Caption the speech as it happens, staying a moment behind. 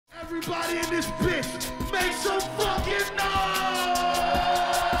Everybody in this bitch, make some fucking noise!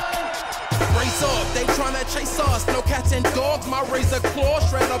 Raise up, they tryna chase us. No cats and dogs, my razor claw,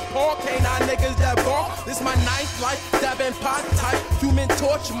 shred a pork. Canine niggas that bark. This my ninth life, dabbing pot tight. Human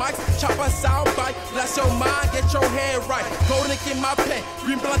torch mics, chop a sound bite. Bless your mind, get your head right. Golden in my pen,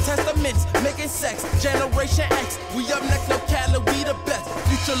 green blood testaments, making sex. Generation X, we up next, no Cali, we the best.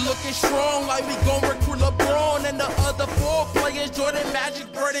 Future looking strong, like we gon' recruit LeBron and the other four players, Jordan,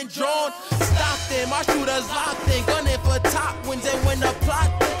 Magic, Bird, and John. Stop them, my shooters locked in, gunning for top wins and win the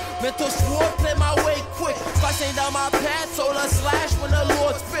plot. Mental sword, play my way quick. Slicing down my path, solar slash when the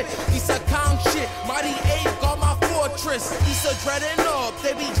Lord spit. He's a count shit, mighty eight, got my fortress. He's a dreading up,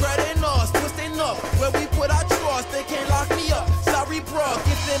 they be dreading us, twisting up. Where we put our trust, they can't lock me up. Sorry, bro,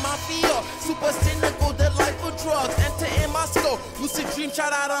 gifting my fear. Super cynical, delightful drugs. Enter in my skull, lucid dream,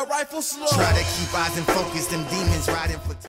 shot out a rifle slow. Try to keep eyes in focus, them demons riding for